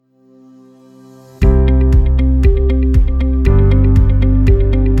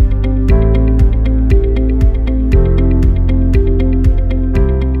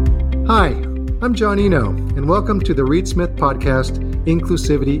I'm John Eno, and welcome to the Reed Smith podcast,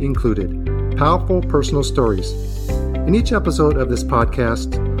 Inclusivity Included, Powerful Personal Stories. In each episode of this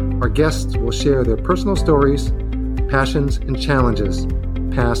podcast, our guests will share their personal stories, passions, and challenges,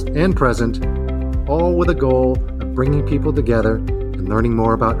 past and present, all with a goal of bringing people together and learning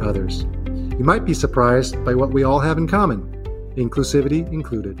more about others. You might be surprised by what we all have in common, inclusivity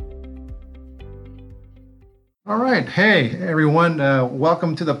included. All right. Hey, everyone.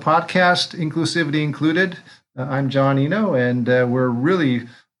 Welcome to the podcast, Inclusivity Included. I'm John Eno, and we're really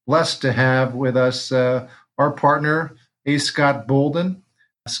blessed to have with us our partner, A. Scott Bolden.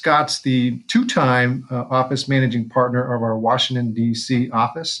 Scott's the two-time office managing partner of our Washington, D.C.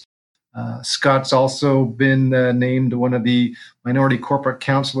 office. Scott's also been named one of the Minority Corporate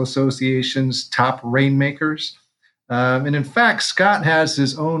Counsel Association's top rainmakers. And in fact, Scott has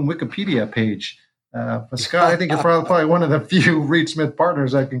his own Wikipedia page. But Scott, I think you're probably one of the few Reed Smith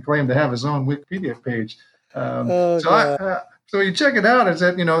partners that can claim to have his own Wikipedia page. So you check it out. Is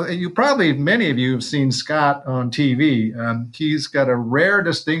that many of you have seen Scott on TV. He's got a rare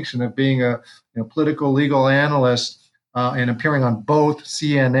distinction of being a political legal analyst and appearing on both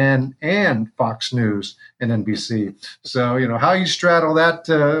CNN and Fox News and NBC. So how you straddle that,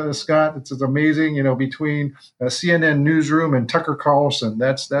 Scott, it's amazing. Between CNN Newsroom and Tucker Carlson,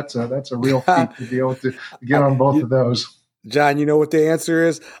 that's a real feat to be able to get on both of those. John, you know what the answer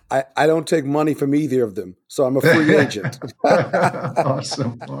is? I don't take money from either of them, so I'm a free agent.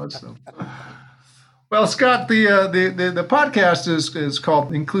 Awesome. Well, Scott, the podcast is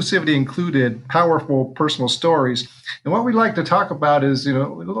called Inclusivity Included, Powerful Personal Stories. And what we'd like to talk about is, a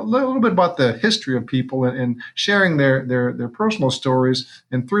little bit about the history of people and sharing their personal stories.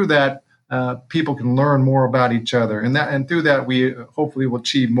 And through that, people can learn more about each other. And through that, we hopefully will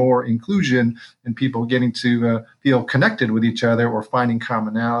achieve more inclusion and people getting to feel connected with each other or finding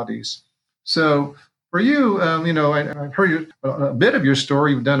commonalities. So for you, I've heard a bit of your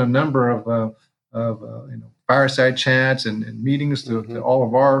story. You've done a number of fireside chats and meetings to all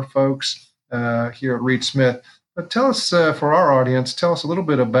of our folks here at Reed Smith. But tell us, for our audience, tell us a little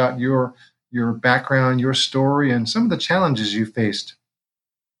bit about your background, your story, and some of the challenges you faced.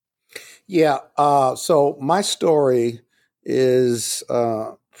 Yeah. So my story is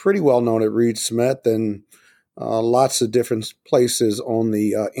pretty well known at Reed Smith and lots of different places on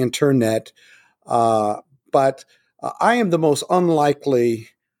the internet. But I am the most unlikely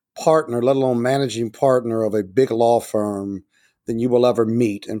partner, let alone managing partner of a big law firm than you will ever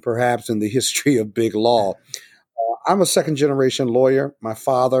meet, and perhaps in the history of big law. I'm a second-generation lawyer. My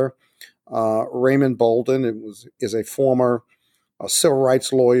father, Raymond Bolden, is a former civil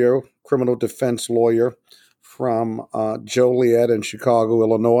rights lawyer, criminal defense lawyer from Joliet in Chicago,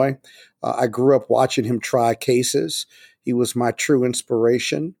 Illinois. I grew up watching him try cases. He was my true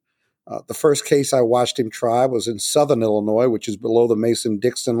inspiration. The first case I watched him try was in Southern Illinois, which is below the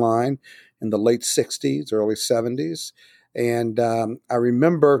Mason-Dixon line in the late 60s, early 70s. And I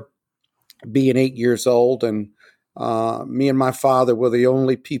remember being 8 years old, and me and my father were the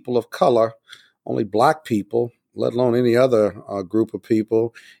only people of color, only black people, let alone any other group of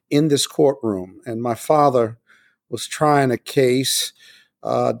people, in this courtroom. And my father was trying a case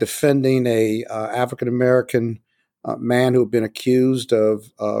defending a African-American man who had been accused of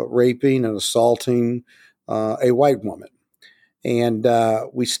raping and assaulting a white woman. And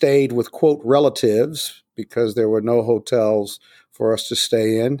we stayed with, quote, relatives because there were no hotels for us to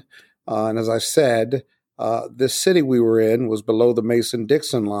stay in. And as I said, this city we were in was below the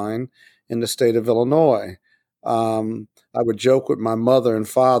Mason-Dixon line in the state of Illinois. I would joke with my mother and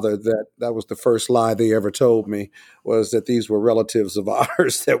father that was the first lie they ever told me, was that these were relatives of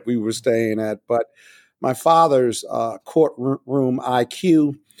ours that we were staying at. But my father's courtroom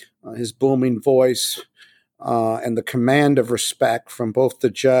IQ, his booming voice, and the command of respect from both the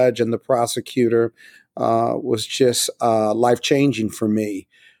judge and the prosecutor was just life-changing for me.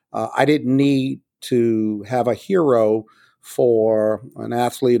 I didn't need to have a hero for an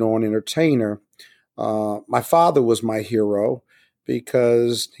athlete or an entertainer. My father was my hero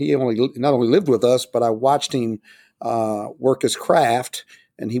because he not only lived with us, but I watched him work his craft,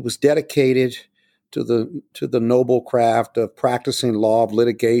 and he was dedicated to the noble craft of practicing law of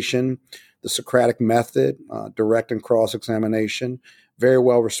litigation, the Socratic method, direct and cross-examination, very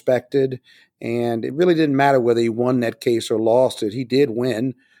well respected. And it really didn't matter whether he won that case or lost it. He did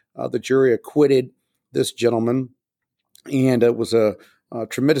win. The jury acquitted this gentleman, and it was a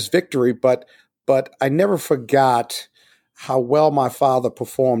tremendous victory. But I never forgot how well my father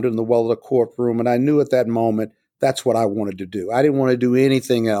performed in the well of the courtroom, and I knew at that moment that's what I wanted to do. I didn't want to do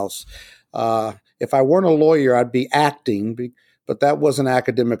anything else. If I weren't a lawyer, I'd be acting, but that wasn't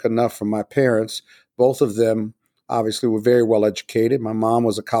academic enough for my parents. Both of them obviously were very well educated. My mom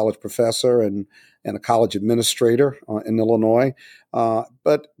was a college professor and a college administrator in Illinois,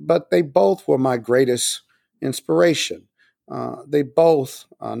 but they both were my greatest inspiration. They both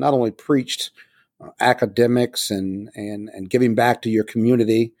not only preached academics and giving back to your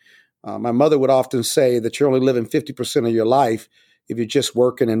community. My mother would often say that you're only living 50% of your life if you're just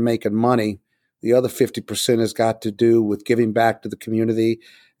working and making money. The other 50% has got to do with giving back to the community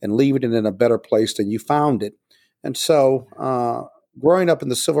and leaving it in a better place than you found it. And so growing up in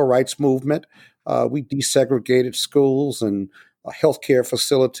the civil rights movement, we desegregated schools and healthcare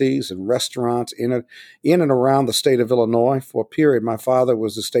facilities and restaurants in and around the state of Illinois. For a period, my father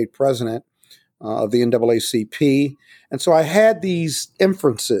was the state president of the NAACP. And so I had these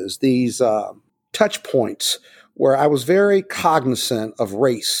inferences, these touch points where I was very cognizant of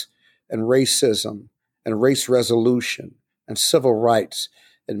race and racism and race resolution and civil rights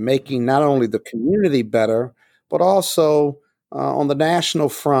and making not only the community better, but also on the national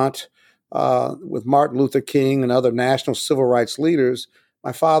front with Martin Luther King and other national civil rights leaders.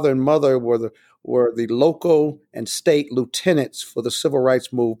 My father and mother were the local and state lieutenants for the civil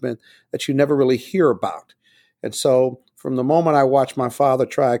rights movement that you never really hear about. And so from the moment I watched my father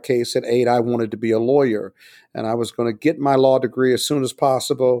try a case at 8, I wanted to be a lawyer. And I was going to get my law degree as soon as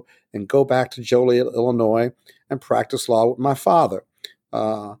possible and go back to Joliet, Illinois, and practice law with my father.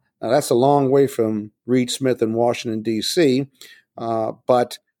 Now, that's a long way from Reed Smith in Washington, D.C.,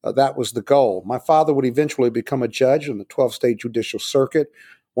 but that was the goal. My father would eventually become a judge in the 12th State Judicial Circuit.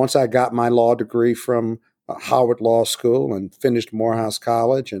 Once I got my law degree from Howard Law School and finished Morehouse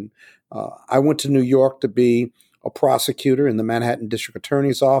College, and I went to New York to be a prosecutor in the Manhattan District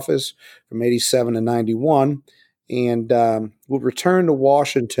Attorney's Office from 87 to 91, and would return to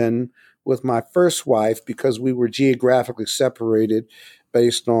Washington with my first wife because we were geographically separated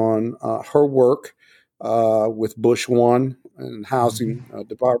based on her work with Bush 1 and Housing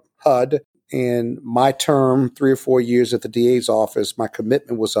Department, HUD. And my term, 3 or 4 years at the DA's office, my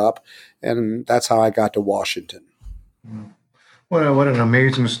commitment was up, and that's how I got to Washington. What an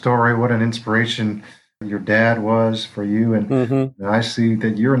amazing story. What an inspiration your dad was for you. And I see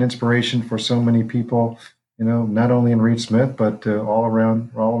that you're an inspiration for so many people, not only in Reed Smith, but all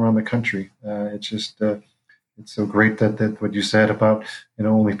around the country. It's just, it's so great that what you said about,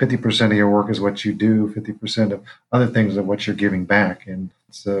 only 50% of your work is what you do, 50% of other things are what you're giving back. And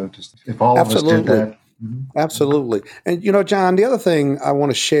so just if all of us did that. Absolutely. And, John, the other thing I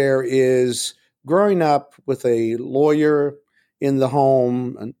want to share is growing up with a lawyer in the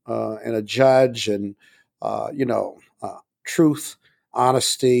home and a judge and, truth,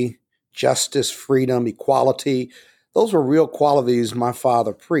 honesty, justice, freedom, equality. Those were real qualities my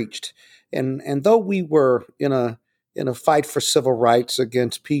father preached. And though we were in a fight for civil rights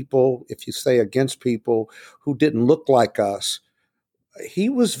against people, if you say against people who didn't look like us, he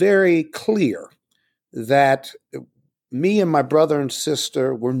was very clear that me and my brother and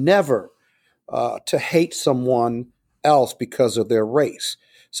sister were never to hate someone else because of their race.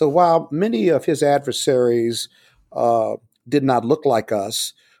 So while many of his adversaries did not look like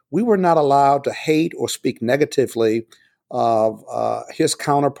us, we were not allowed to hate or speak negatively of his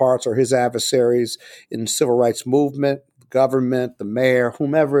counterparts or his adversaries in the civil rights movement, government, the mayor,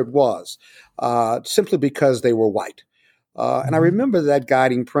 whomever it was, simply because they were white. And I remember that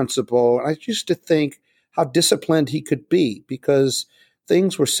guiding principle. And I used to think how disciplined he could be because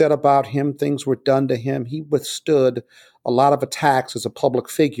things were said about him, things were done to him. He withstood a lot of attacks as a public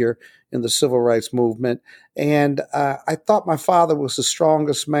figure in the civil rights movement. And I thought my father was the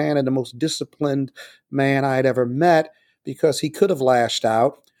strongest man and the most disciplined man I had ever met because he could have lashed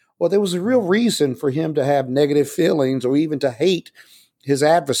out. Well, there was a real reason for him to have negative feelings or even to hate his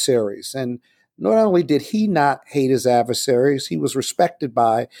adversaries. And not only did he not hate his adversaries, he was respected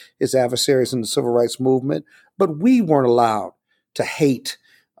by his adversaries in the civil rights movement, but we weren't allowed to hate,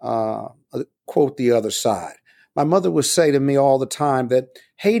 quote, the other side. My mother would say to me all the time that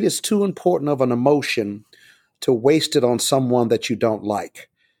hate is too important of an emotion to waste it on someone that you don't like.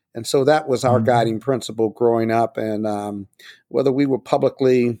 And so that was our guiding principle growing up. And whether we were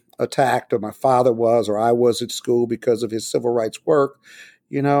publicly attacked or my father was or I was at school because of his civil rights work,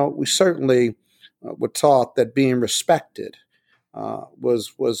 we certainly were taught that being respected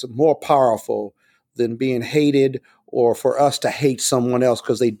was more powerful than being hated or for us to hate someone else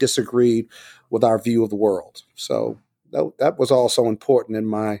because they disagreed with our view of the world. So that was also important in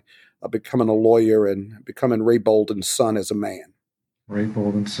my becoming a lawyer and becoming Ray Bolden's son as a man. Ray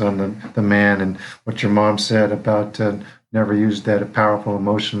Bolden's son, the man, and what your mom said about never use that powerful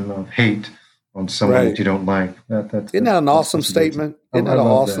emotion of hate on someone that Right. you don't like. Isn't that an awesome That's amazing. statement? I Isn't that an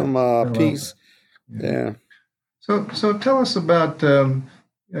love that. awesome I love that. piece? Yeah. Yeah. So tell us about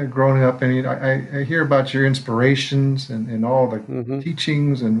growing up. And I hear about your inspirations and all the Hmm.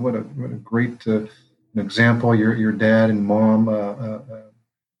 teachings, and what a great an example your dad and mom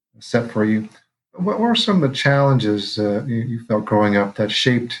set for you. What were some of the challenges you felt growing up that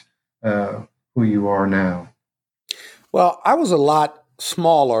shaped uh, who you are now? Well, I was a lot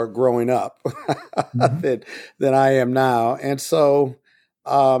smaller growing up Hmm. than I am now. And so,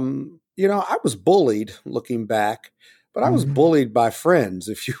 I was bullied looking back, but I was Hmm. bullied by friends,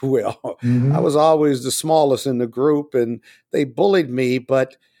 if you will. I Hmm. was always the smallest in the group and they bullied me.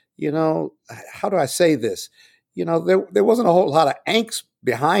 But, how do I say this? There wasn't a whole lot of angst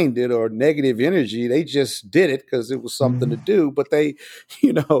behind it or negative energy. They just did it because it was something to Hmm. do. But they,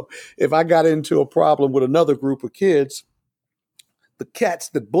 you know, if I got into a problem with another group of kids, the cats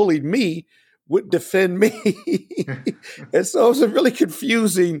that bullied me would defend me. And so it was a really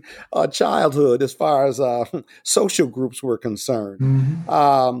confusing childhood as far as social groups were concerned.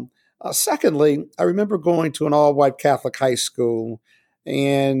 Hmm. Secondly, I remember going to an all white Catholic high school,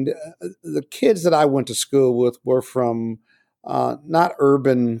 and the kids that I went to school with were from not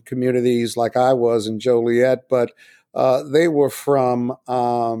urban communities like I was in Joliet, but they were from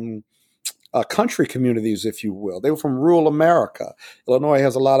country communities, if you will. They were from rural America. Illinois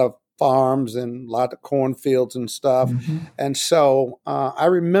has a lot of farms and a lot of cornfields and stuff. Hmm. And so I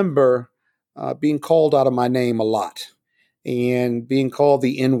remember being called out of my name a lot and being called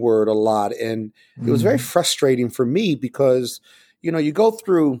the N word a lot. And it was very Hmm. frustrating for me because, you go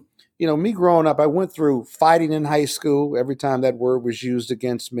through, me growing up, I went through fighting in high school every time that word was used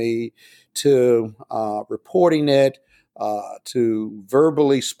against me, to reporting it, to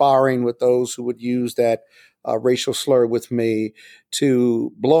verbally sparring with those who would use that racial slur with me,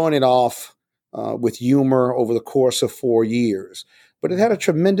 to blowing it off with humor over the course of 4 years. But it had a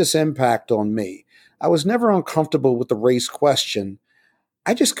tremendous impact on me. I was never uncomfortable with the race question.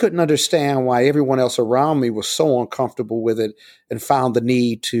 I just couldn't understand why everyone else around me was so uncomfortable with it and found the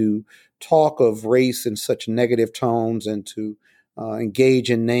need to talk of race in such negative tones and to engage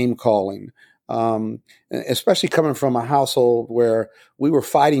in name calling. Especially coming from a household where we were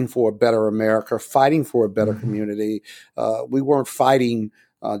fighting for a better America, fighting for a better Hmm. community. We weren't fighting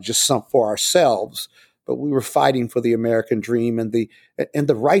just some for ourselves, but we were fighting for the American dream and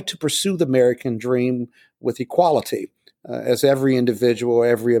the right to pursue the American dream with equality as every individual,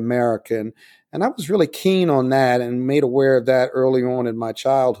 every American. And I was really keen on that and made aware of that early on in my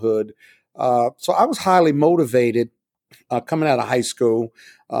childhood. So I was highly motivated coming out of high school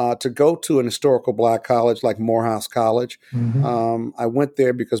to go to an historical black college like Morehouse College. Hmm. I went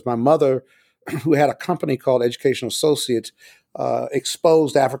there because my mother, who had a company called Educational Associates,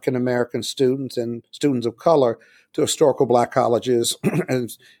 exposed African American students and students of color to historical black colleges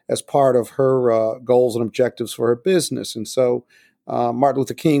as part of her goals and objectives for her business. And so Martin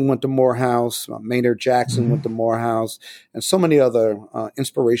Luther King went to Morehouse, Maynard Jackson went to Hmm. Morehouse, and so many other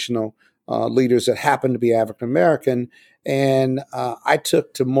inspirational leaders that happened to be African American. And I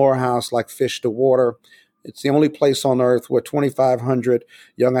took to Morehouse like fish to water. It's the only place on earth where 2,500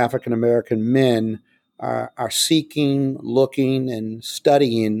 young African American men are seeking, looking, and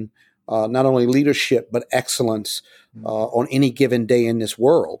studying not only leadership but excellence on any given day in this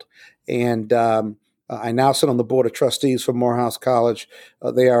world. And I now sit on the board of trustees for Morehouse College.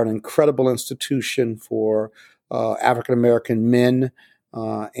 They are an incredible institution for African American men,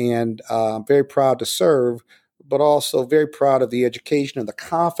 and I'm very proud to serve, but also very proud of the education and the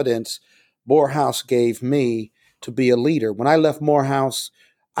confidence Morehouse gave me to be a leader. When I left Morehouse,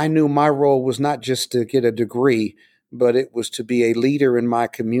 I knew my role was not just to get a degree, but it was to be a leader in my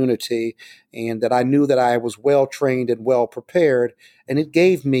community, and that I knew that I was well trained and well prepared. And it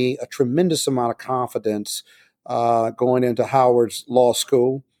gave me a tremendous amount of confidence going into Howard's Law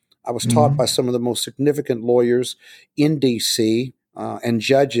School. I was taught by Hmm. some of the most significant lawyers in D.C. And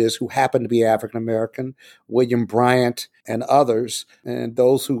judges who happen to be African American, William Bryant and others. And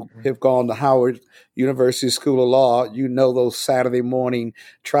those who have gone to Howard University School of Law, those Saturday morning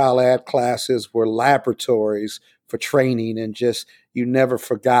trial ad classes were laboratories for training, and just you never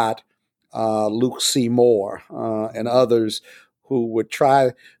forgot Luke C. Moore and others who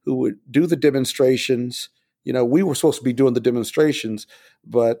who would do the demonstrations. We were supposed to be doing the demonstrations,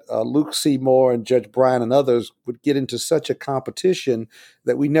 but Luke C. Moore and Judge Bryan and others would get into such a competition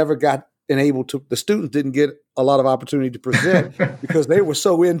that we never got and able to. The students didn't get a lot of opportunity to present because they were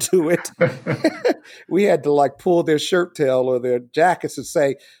so into it. We had to like pull their shirt tail or their jackets and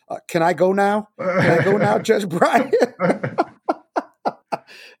say, "Can I go now? Can I go now, Judge Bryan?"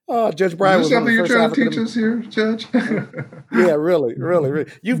 Judge Is Bryan this was one of something the you're first trying to African teach us here, Judge? Yeah, really, really,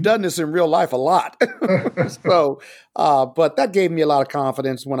 really. You've done this in real life a lot. So, but that gave me a lot of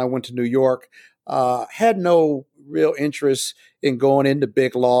confidence when I went to New York. Had no real interest in going into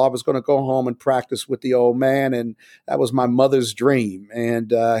big law. I was going to go home and practice with the old man, and that was my mother's dream.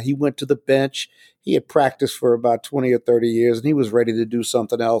 And he went to the bench. He had practiced for about 20 or 30 years, and he was ready to do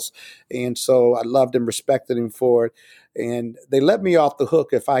something else. And so I loved him, respected him for it. And they let me off the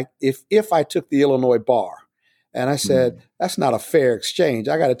hook if I took the Illinois bar. And I said, that's not a fair exchange.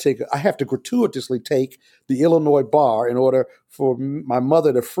 I have to gratuitously take the Illinois bar in order for my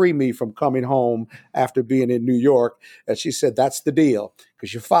mother to free me from coming home after being in New York. And she said, that's the deal,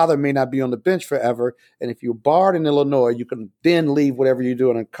 because your father may not be on the bench forever. And if you're barred in Illinois, you can then leave whatever you're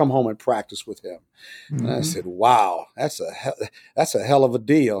doing and come home and practice with him. Mm-hmm. And I said, wow, that's a hell of a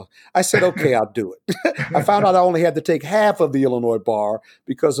deal. I said, okay, I'll do it. I found out I only had to take half of the Illinois bar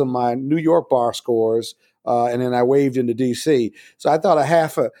because of my New York bar scores. And then I waved into D.C. So I thought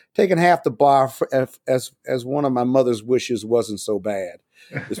taking half the bar as one of my mother's wishes wasn't so bad.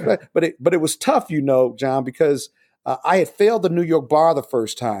 But it was tough, John, because I had failed the New York bar the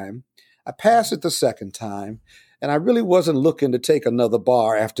first time. I passed it the second time, and I really wasn't looking to take another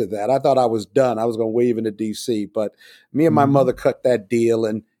bar after that. I thought I was done. I was going to wave into D.C. But me and my mother cut that deal,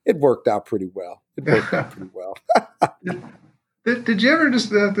 and it worked out pretty well. Did you ever just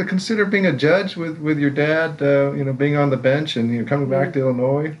consider being a judge with your dad, being on the bench and coming back to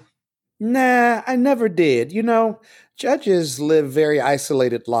Illinois? Nah, I never did. Judges live very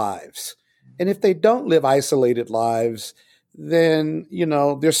isolated lives. And if they don't live isolated lives, then,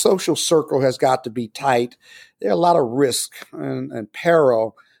 their social circle has got to be tight. There are a lot of risk and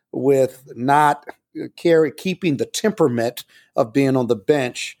peril with not keeping the temperament of being on the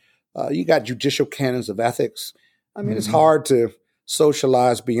bench. You got judicial canons of ethics. I mean, it's hard to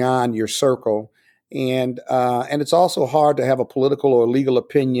socialize beyond your circle, and it's also hard to have a political or legal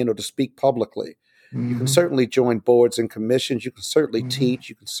opinion or to speak publicly. You can certainly join boards and commissions. You can certainly teach.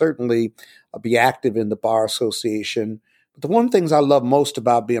 You can certainly be active in the Bar Association. But the one things I love most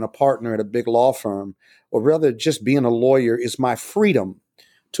about being a partner at a big law firm, or rather just being a lawyer, is my freedom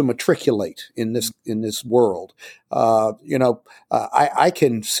to matriculate in this world. I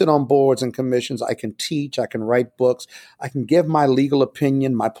can sit on boards and commissions. I can teach. I can write books. I can give my legal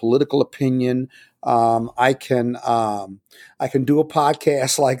opinion, my political opinion. I can do a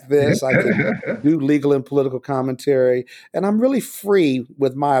podcast like this. I can do legal and political commentary, and I'm really free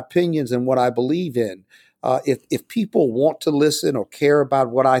with my opinions and what I believe in. If people want to listen or care about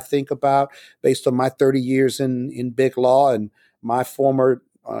what I think about, based on my 30 years in big law and my former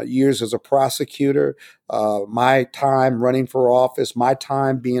years as a prosecutor, my time running for office, my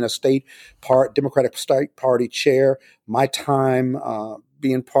time being a Democratic State Party chair, my time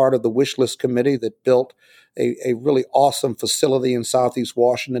being part of the wish list committee that built a really awesome facility in Southeast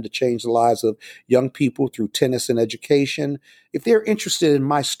Washington to change the lives of young people through tennis and education. If they're interested in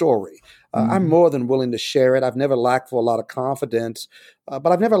my story, I'm more than willing to share it. I've never lacked for a lot of confidence, but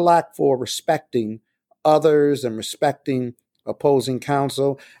I've never lacked for respecting others and respecting opposing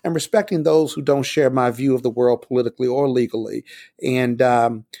counsel and respecting those who don't share my view of the world politically or legally. And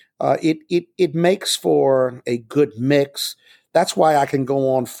it makes for a good mix. That's why I can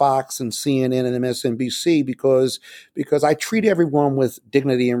go on Fox and CNN and MSNBC, because I treat everyone with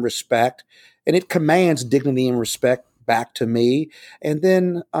dignity and respect, and it commands dignity and respect back to me. And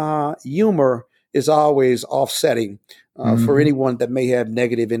then humor is always offsetting for anyone that may have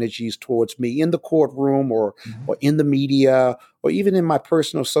negative energies towards me in the courtroom or in the media or even in my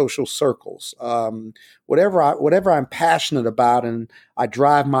personal social circles. Whatever I'm passionate about and I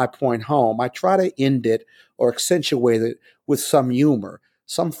drive my point home, I try to end it or accentuate it with some humor,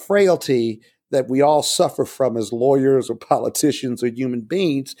 some frailty that we all suffer from as lawyers or politicians or human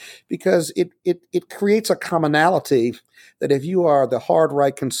beings, because it creates a commonality that if you are the hard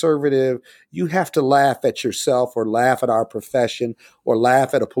right conservative, you have to laugh at yourself or laugh at our profession or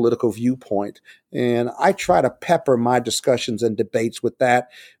laugh at a political viewpoint. And I try to pepper my discussions and debates with that,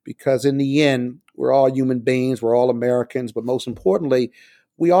 because in the end, we're all human beings, we're all Americans, but most importantly,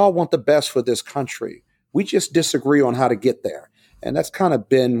 we all want the best for this country. We just disagree on how to get there. And that's kind of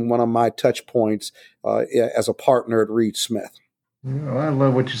been one of my touch points as a partner at Reed Smith. I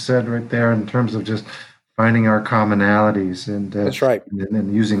love what you said right there in terms of just finding our commonalities, and that's right,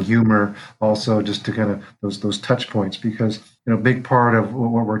 and using humor also just to kind of those touch points, because a big part of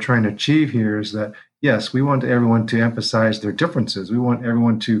what we're trying to achieve here is that yes, we want everyone to emphasize their differences. We want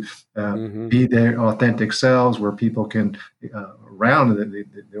everyone to be their authentic selves, where people can around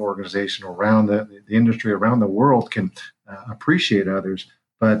the organization, around the industry, around the world can appreciate others.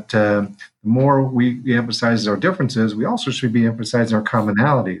 But the more we emphasize our differences, we also should be emphasizing our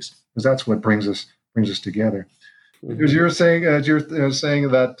commonalities, because that's what brings us together. Because you were saying, saying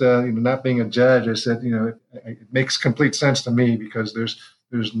that not being a judge, I said, it makes complete sense to me, because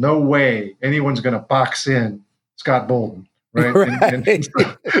there's no way anyone's going to box in Scott Bolden, right? Right. And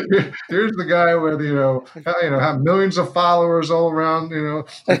so, here's the guy with have millions of followers all around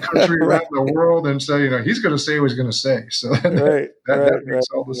the country, Right. around the world, and say he's going to say what he's going to say. So that makes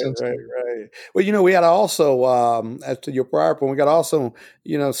all the sense to me. Right. Well, we got to also, as to your prior point, we got to also,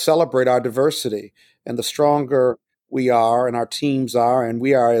 celebrate our diversity, and the stronger we are and our teams are and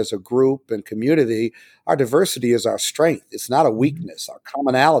we are as a group and community, our diversity is our strength. It's not a weakness. Our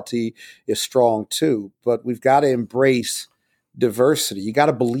commonality is strong too, but we've got to embrace diversity. You got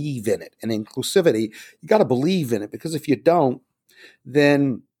to believe in it, and inclusivity. You got to believe in it, because if you don't,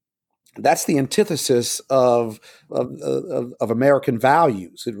 then that's the antithesis of American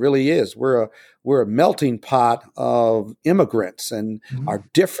values. It really is. We're a melting pot of immigrants and our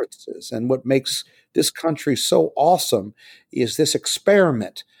differences. And what makes this country so awesome is this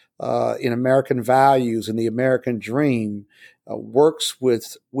experiment in American values and the American dream works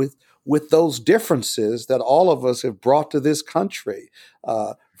with those differences that all of us have brought to this country,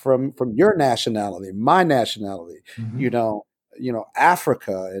 from your nationality, my nationality,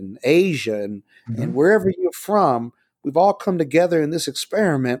 Africa and Asia and wherever you're from. We've all come together in this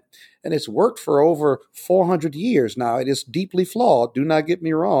experiment, and it's worked for over 400 years now. It is deeply flawed. Do not get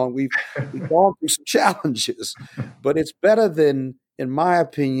me wrong. We've gone through some challenges, but it's better than, in my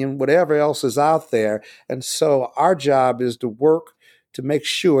opinion, whatever else is out there. And so our job is to work to make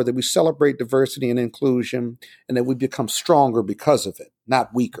sure that we celebrate diversity and inclusion, and that we become stronger because of it,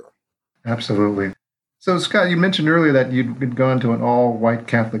 not weaker. Absolutely. So, Scott, you mentioned earlier that you'd gone to an all-white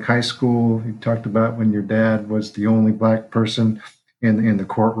Catholic high school. You talked about when your dad was the only Black person in the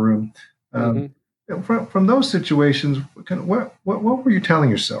courtroom. From those situations, what were you telling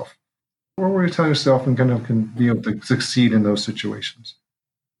yourself? What were you telling yourself, and kind of can be able to succeed in those situations?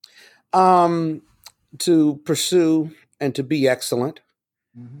 To pursue and to be excellent,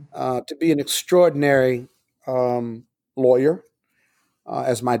 to be an extraordinary lawyer,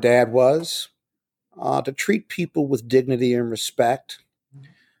 as my dad was. To treat people with dignity and respect,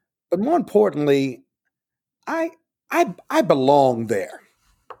 but more importantly, I belong there.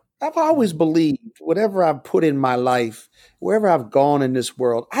 I've always believed whatever I've put in my life, wherever I've gone in this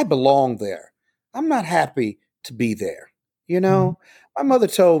world, I belong there. I'm not happy to be there. My mother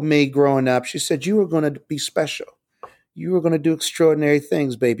told me growing up, she said, "You were going to be special. You were going to do extraordinary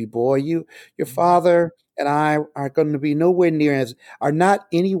things, baby boy. Your father and I are going to be not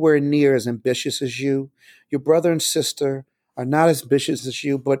anywhere near as ambitious as you. Your brother and sister are not as ambitious as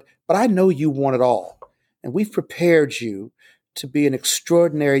you, but I know you want it all. And we've prepared you to be an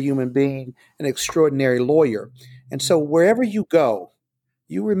extraordinary human being, an extraordinary lawyer. And so wherever you go,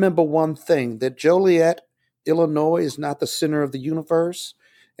 you remember one thing, that Joliet, Illinois is not the center of the universe.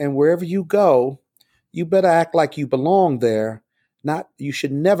 And wherever you go, you better act like you belong there. You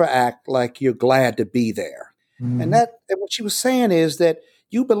should never act like you're glad to be there." And what she was saying is that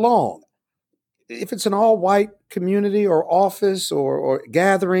you belong. If it's an all-white community or office or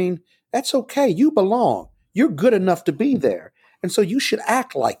gathering, that's okay. You belong. You're good enough to be there. And so you should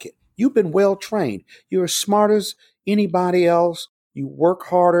act like it. You've been well trained. You're as smart as anybody else. You work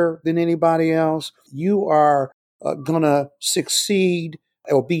harder than anybody else. You are going to succeed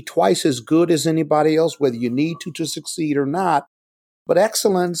or be twice as good as anybody else, whether you need to succeed or not. But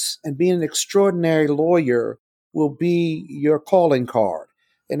excellence and being an extraordinary lawyer will be your calling card.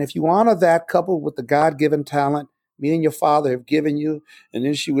 And if you honor that, coupled with the God-given talent me and your father have given you, and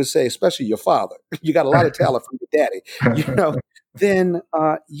then she would say, especially your father, you got a lot of talent from your daddy, then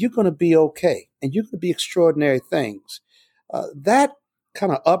you're going to be okay, and you're going to be extraordinary things. That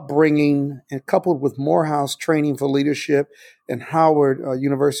kind of upbringing, and coupled with Morehouse training for leadership and Howard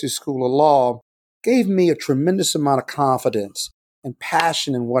University School of Law, gave me a tremendous amount of confidence and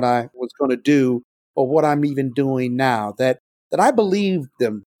passion in what I was going to do, or what I'm even doing now. That I believed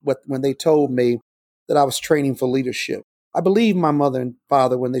them when they told me that I was training for leadership. I believed my mother and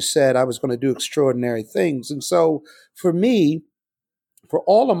father when they said I was going to do extraordinary things. And so for me, for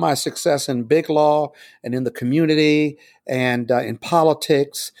all of my success in big law and in the community and in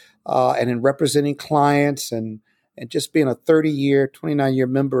politics and in representing clients and just being a 30-year, 29-year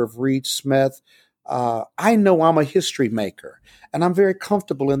member of Reed Smith, I know I'm a history maker, and I'm very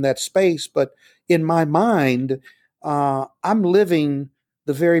comfortable in that space. But in my mind, I'm living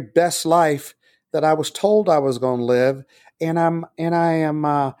the very best life that I was told I was going to live, and I'm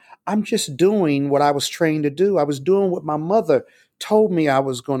just doing what I was trained to do. I was doing what my mother told me I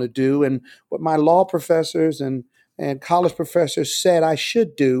was going to do and what my law professors and college professors said I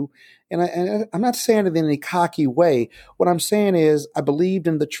should do. And I'm not saying it in a cocky way. What I'm saying is I believed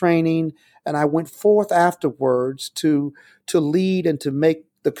in the training and I went forth afterwards to lead and to make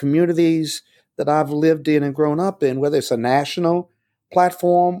the communities that I've lived in and grown up in, whether it's a national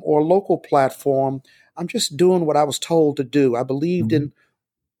platform or a local platform. I'm just doing what I was told to do. I believed Mhm.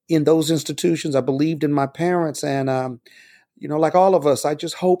 in those institutions. I believed in my parents, and like all of us, I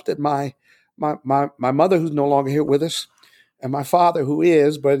just hope that my mother, who's no longer here with us, and my father, who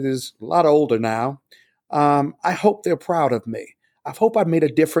is but is a lot older now, I hope they're proud of me. I hope I made a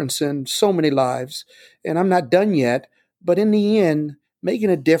difference in so many lives, and I'm not done yet. But in the end, making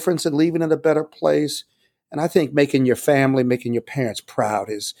a difference and leaving it a better place, and I think making your family, making your parents proud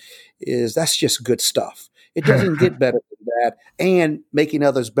is that's just good stuff. It doesn't get better than that, and making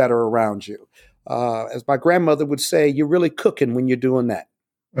others better around you. As my grandmother would say, you're really cooking when you're doing that.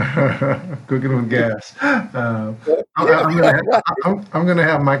 Cooking with gas. Yeah, right. I'm gonna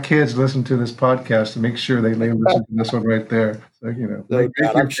have my kids listen to this podcast to make sure they listen to this one right there. So No make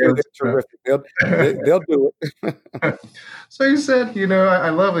doubt. your I'm sure they're parents proud. terrific. They'll do it. So you said, I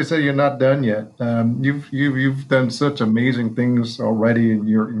love. You said you're not done yet. You've done such amazing things already in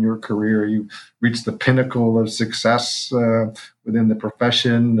your career. You reached the pinnacle of success within the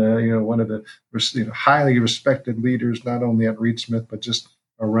profession. One of the highly respected leaders, not only at Reed Smith but just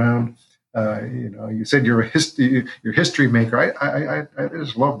around. You said you're a history maker. I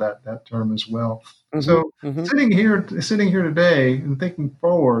just love that term as well. Hmm. So Hmm. sitting here today and thinking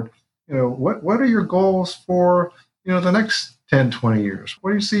forward, what are your goals for the next 10, 20 years?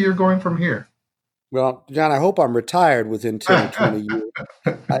 Where do you see you're going from here? Well, John, I hope I'm retired within 10 or 20 years.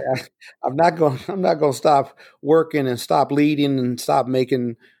 I'm not going to stop working and stop leading and stop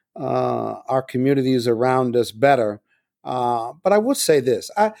making our communities around us better. But I would say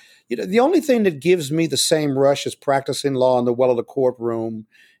this: the only thing that gives me the same rush as practicing law in the well of the courtroom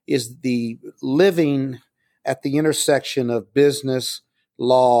is the living at the intersection of business,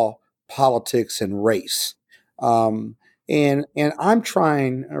 law, politics, and race. Um, and I'm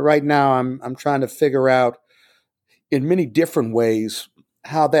trying right now. I'm trying to figure out in many different ways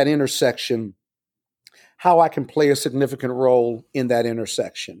how that intersection, how I can play a significant role in that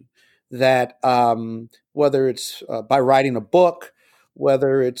intersection. That whether it's by writing a book,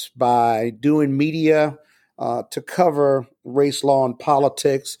 whether it's by doing media to cover race, law, and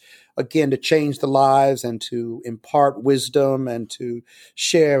politics, again, to change the lives and to impart wisdom and to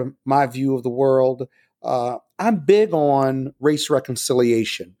share my view of the world. I'm big on race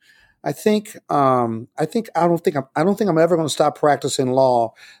reconciliation. I don't think I'm ever going to stop practicing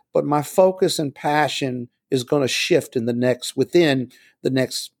law, but my focus and passion is going to shift within the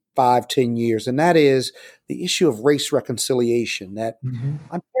next 5, 10 years. And that is the issue of race reconciliation. That Mhm.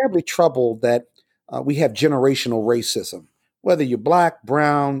 I'm terribly troubled that we have generational racism, whether you're black,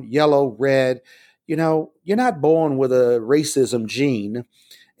 brown, yellow, red, you're not born with a racism gene.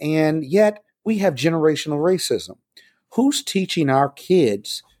 And yet we have generational racism. Who's teaching our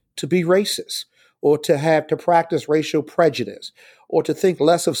kids to be racist or to practice racial prejudice or to think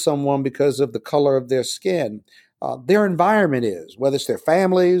less of someone because of the color of their skin? Their environment is, whether it's their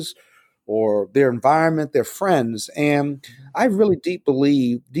families or their environment, their friends. And I really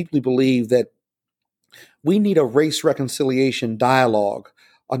deeply believe that we need a race reconciliation dialogue,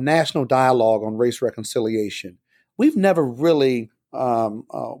 a national dialogue on race reconciliation. We've never really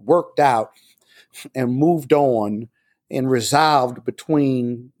worked out and moved on and resolved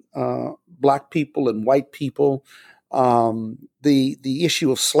between black people and white people the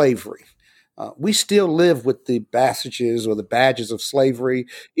issue of slavery. We still live with the passages or the badges of slavery,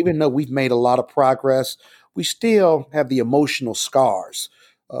 even though we've made a lot of progress. We still have the emotional scars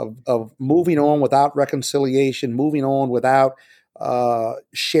of moving on without reconciliation, moving on without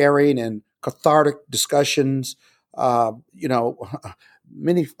sharing and cathartic discussions. You know,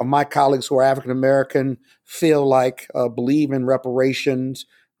 many of my colleagues who are African American believe in reparations.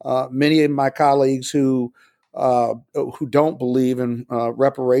 Many of my colleagues who don't believe in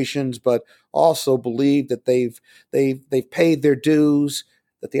reparations, but also believe that they've paid their dues,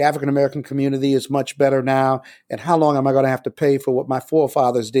 that the African American community is much better now, and how long am I going to have to pay for what my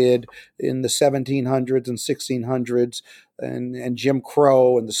forefathers did in the 1700s and 1600s and Jim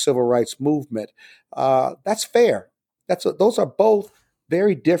Crow and the Civil Rights Movement? That's fair. Those are both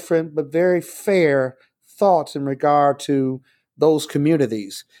very different but very fair thoughts in regard to those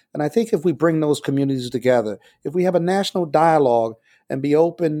communities. And I think if we bring those communities together, if we have a national dialogue and be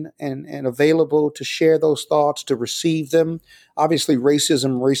open and available to share those thoughts, to receive them. Obviously,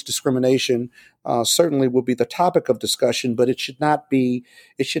 racism, race discrimination certainly will be the topic of discussion, but it should not be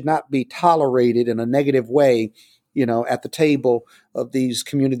tolerated in a negative way, at the table of these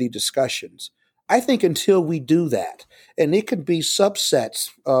community discussions. I think until we do that, and it could be subsets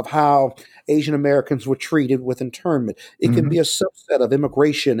of how Asian Americans were treated with internment. It can be a subset of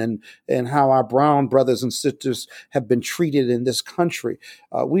immigration and how our brown brothers and sisters have been treated in this country.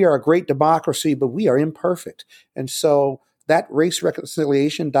 We are a great democracy, but we are imperfect. And so that race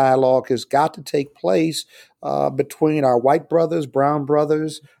reconciliation dialogue has got to take place between our white brothers, brown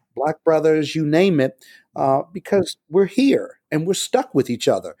brothers, black brothers, you name it, because we're here and we're stuck with each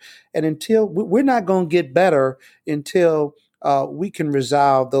other. And until we're not going to get better until we can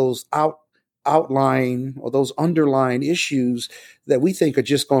resolve those outlying or those underlying issues that we think are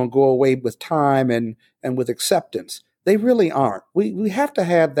just going to go away with time and with acceptance. They really aren't. We have to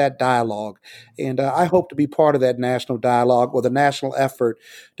have that dialogue. And I hope to be part of that national dialogue or the national effort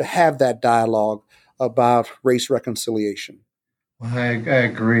to have that dialogue about race reconciliation. Well, I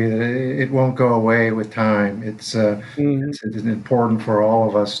agree that it won't go away with time. It's important for all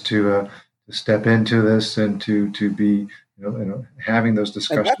of us to step into this and to be having those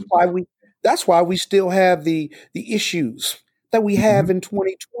discussions. And that's why we still have the issues that we have in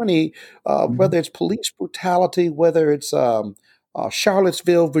 2020, whether it's police brutality, whether it's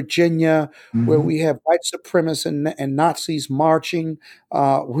Charlottesville, Virginia, where we have white supremacists and Nazis marching,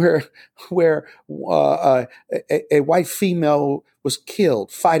 where a white female was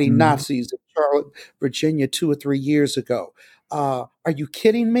killed fighting Nazis in Charlotte, Virginia 2 or 3 years ago. Are you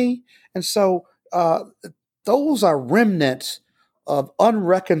kidding me? And so those are remnants of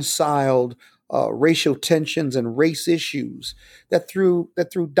unreconciled racial tensions and race issues that through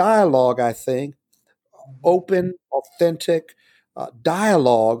dialogue, I think, open, authentic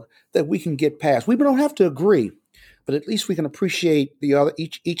dialogue, that we can get past. We don't have to agree, but at least we can appreciate the other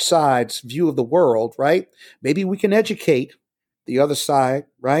each side's view of the world, right? Maybe we can educate the other side,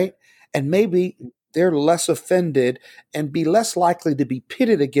 right? And maybe they're less offended and be less likely to be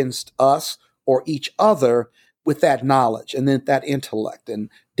pitted against us or each other with that knowledge and then that intellect. And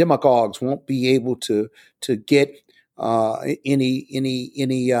demagogues won't be able to get any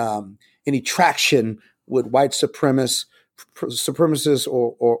traction with white supremacists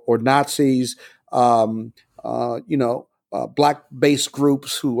or Nazis, black-based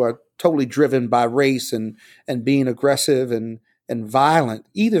groups who are totally driven by race and being aggressive and violent,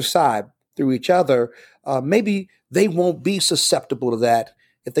 either side through each other. Maybe they won't be susceptible to that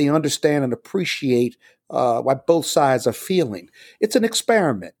if they understand and appreciate what both sides are feeling. It's an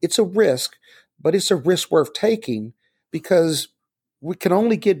experiment. It's a risk, but it's a risk worth taking because we can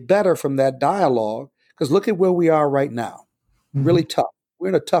only get better from that dialogue. Because look at where we are right now. Really tough. We're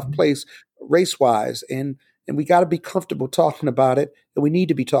in a tough place race-wise, and we got to be comfortable talking about it, and we need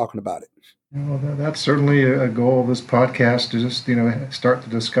to be talking about it. Well, that's certainly a goal of this podcast, to just start the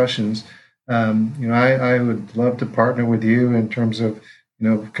discussions. I would love to partner with you in terms of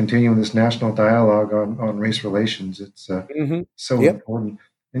continuing this national dialogue on race relations. It's so important.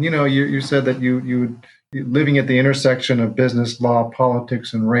 And you said that you living at the intersection of business, law,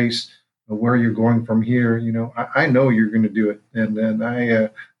 politics, and race. Where you're going from here, I know you're going to do it, and I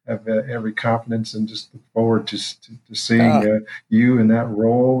have every confidence and just look forward to seeing you in that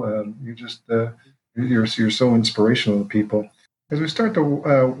role. You're so inspirational to people. As we start to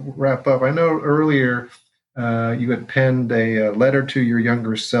wrap up, I know earlier you had penned a letter to your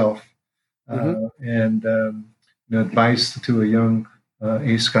younger self and advice to a young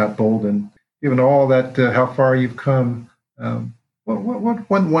A. Scott Bolden. Given all that, how far you've come. What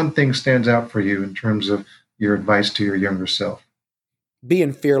one thing stands out for you in terms of your advice to your younger self?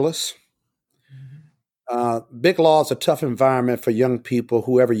 Being fearless. Big law is a tough environment for young people,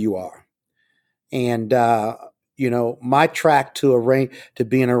 whoever you are. And, my track to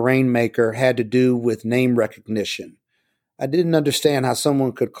being a rainmaker had to do with name recognition. I didn't understand how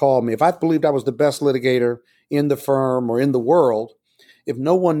someone could call me. If I believed I was the best litigator in the firm or in the world, if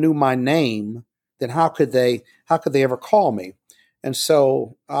no one knew my name, then how could they ever call me? And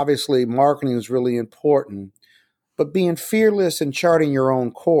so obviously marketing is really important, but being fearless and charting your own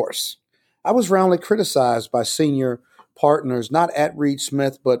course. I was roundly criticized by senior partners, not at Reed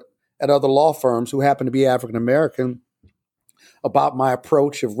Smith, but at other law firms who happen to be African American, about my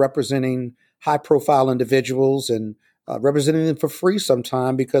approach of representing high profile individuals and representing them for free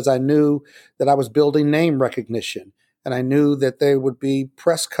sometime, because I knew that I was building name recognition and I knew that there would be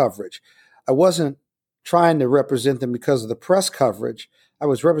press coverage. I wasn't trying to represent them because of the press coverage. I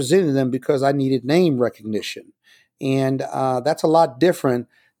was representing them because I needed name recognition. And that's a lot different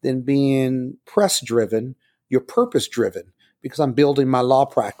than being press driven. You're purpose driven because I'm building my law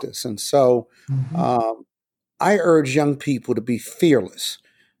practice. And so I urge young people to be fearless,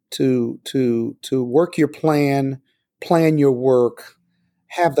 to work your plan your work,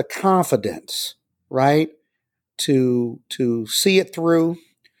 have the confidence, right, to see it through,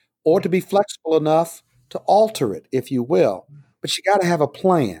 or to be flexible enough to alter it, if you will. But you got to have a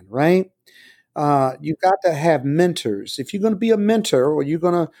plan, right? You got to have mentors. If you're going to be a mentor, or you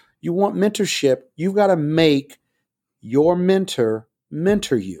want mentorship, you got to make your mentor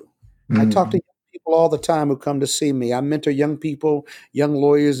mentor you. I talk to young people all the time who come to see me. I mentor young people, young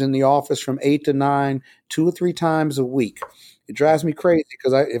lawyers in the office from 8 to 9, 2 or 3 times a week. It drives me crazy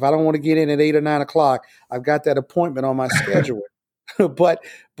because if I don't want to get in at 8 or 9 o'clock, I've got that appointment on my schedule. But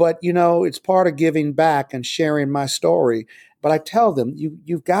it's part of giving back and sharing my story. But I tell them,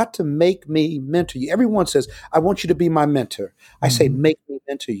 you've got to make me mentor you. Everyone says, I want you to be my mentor. I say, make me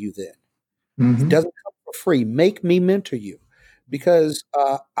mentor you then. It doesn't come for free. Make me mentor you. Because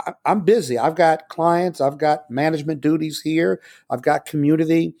I'm busy. I've got clients. I've got management duties here. I've got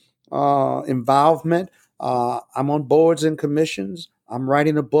community involvement. I'm on boards and commissions. I'm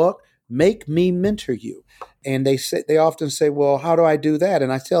writing a book. Make me mentor you. And they often say, well, how do I do that?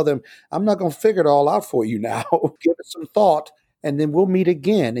 And I tell them, I'm not going to figure it all out for you now. Give it some thought, and then we'll meet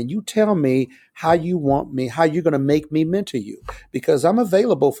again. And you tell me how you're going to make me mentor you. Because I'm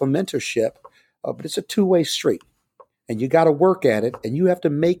available for mentorship, but it's a two-way street. And you got to work at it, and you have to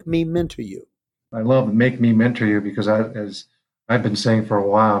make me mentor you. I love make me mentor you because as I've been saying for a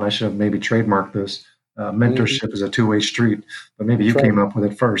while, and I should have maybe trademarked this, mentorship is a two-way street, but maybe you came up with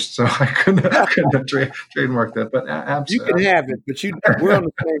it first, so I couldn't have trademarked that. But absolutely. You can have it, but we're on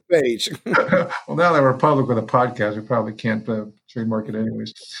the same page. Well, now that we're public with a podcast, we probably can't trademark it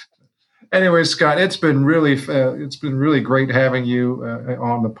anyways. Anyways, Scott, it's been really great having you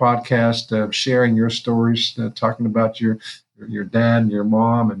on the podcast, sharing your stories, talking about your dad and your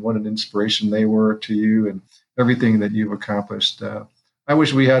mom and what an inspiration they were to you and everything that you've accomplished. I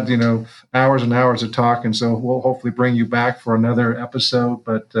wish we had hours and hours to talk, and so we'll hopefully bring you back for another episode.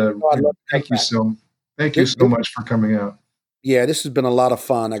 But thank you so much for coming out. Yeah, this has been a lot of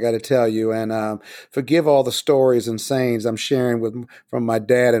fun, I got to tell you. And forgive all the stories and sayings I'm sharing from my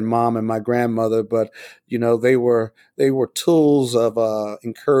dad and mom and my grandmother, but they were tools of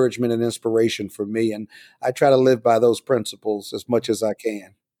encouragement and inspiration for me, and I try to live by those principles as much as I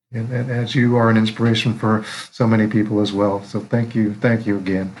can. And as you are an inspiration for so many people as well. So thank you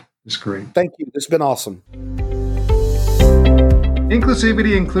again. It's great. Thank you. It's been awesome.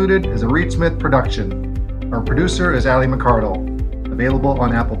 Inclusivity Included is a Reed Smith production. Our producer is Ali McCardle. Available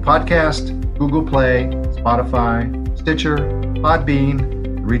on Apple Podcast, Google Play, Spotify, Stitcher, Podbean,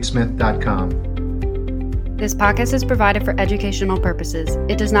 and reedsmith.com. This podcast is provided for educational purposes.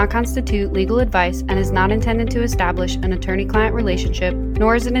 It does not constitute legal advice and is not intended to establish an attorney-client relationship,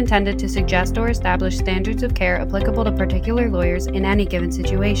 nor is it intended to suggest or establish standards of care applicable to particular lawyers in any given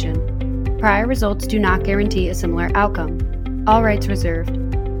situation. Prior results do not guarantee a similar outcome. All rights reserved.